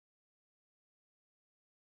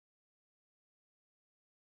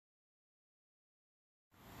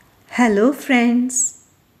Hello friends,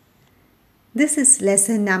 this is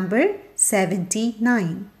lesson number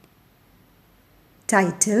 79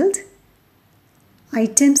 titled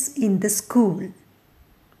Items in the School.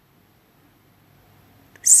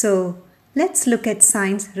 So let's look at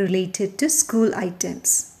signs related to school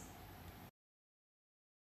items.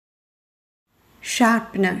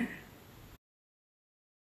 Sharpener,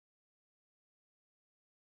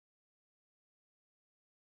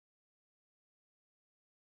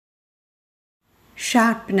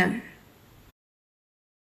 sharpener,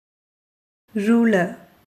 ruler,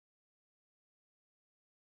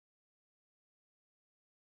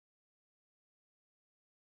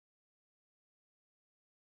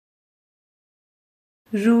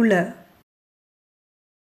 ruler,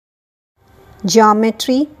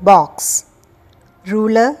 geometry box,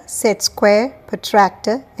 ruler, set square,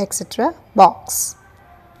 protractor, etc. box.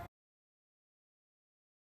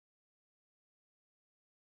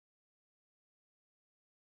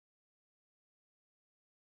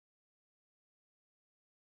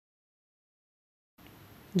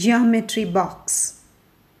 Geometry box,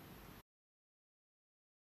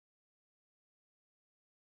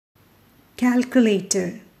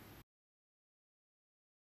 calculator,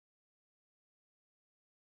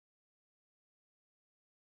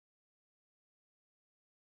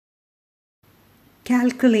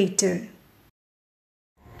 calculator,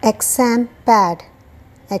 exam pad,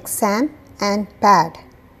 exam and pad,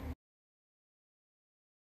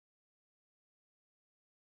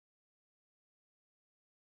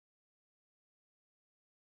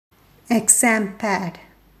 exam pad,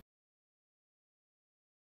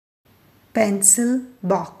 pencil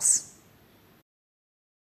box,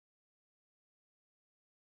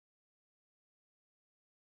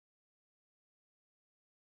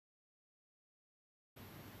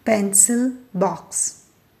 pencil box,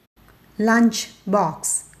 lunch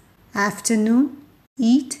box, afternoon,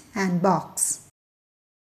 eat and box,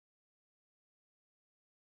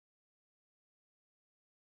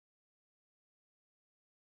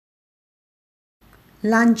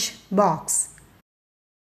 lunch box,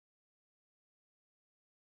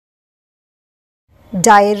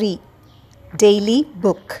 diary, daily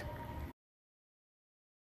book,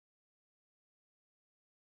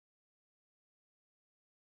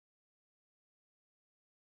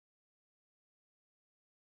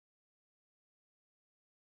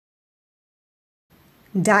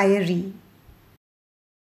 diary,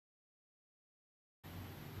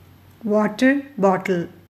 water bottle,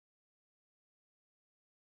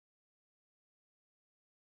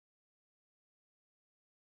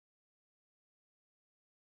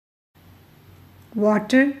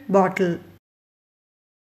 water bottle,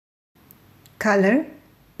 color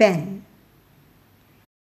pen,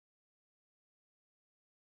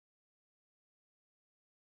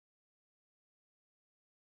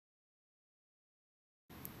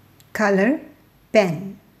 color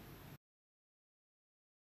pen.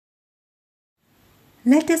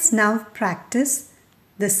 Let us now practice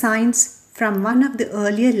the signs from one of the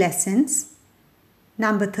earlier lessons,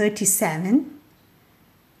 number 37,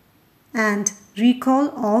 and recall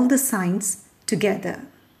all the signs together.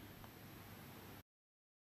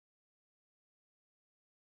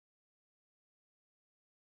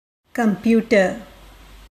 Computer,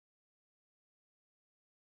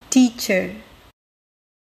 teacher,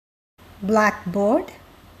 blackboard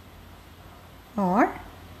or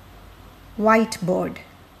whiteboard,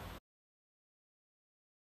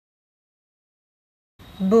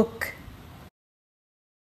 book,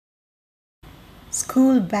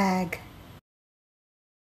 school bag,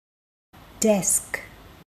 desk,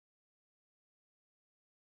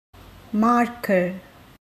 marker,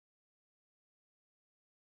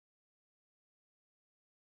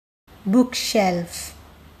 bookshelf,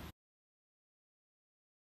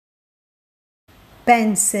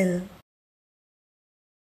 pencil,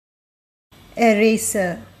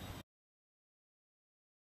 eraser,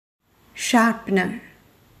 sharpener,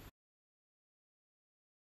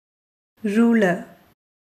 ruler,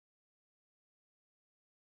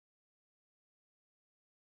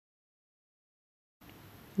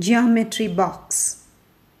 geometry box,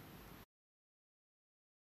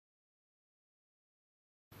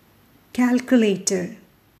 calculator,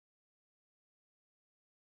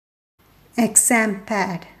 exam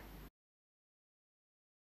pad,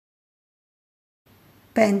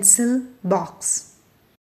 pencil box,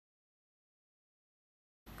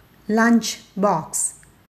 lunch box,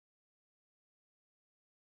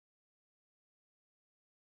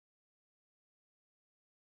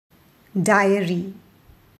 diary,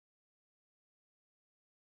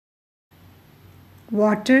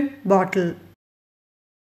 water bottle,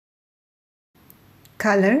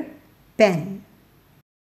 color, pen.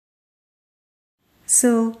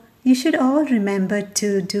 So, you should all remember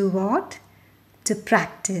to do what? To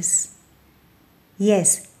practice.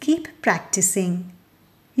 Yes, keep practicing.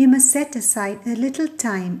 You must set aside a little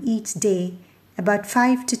time each day, about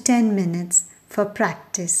 5 to 10 minutes, for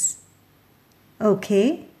practice.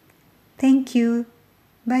 Okay? Thank you.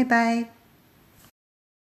 Bye-bye.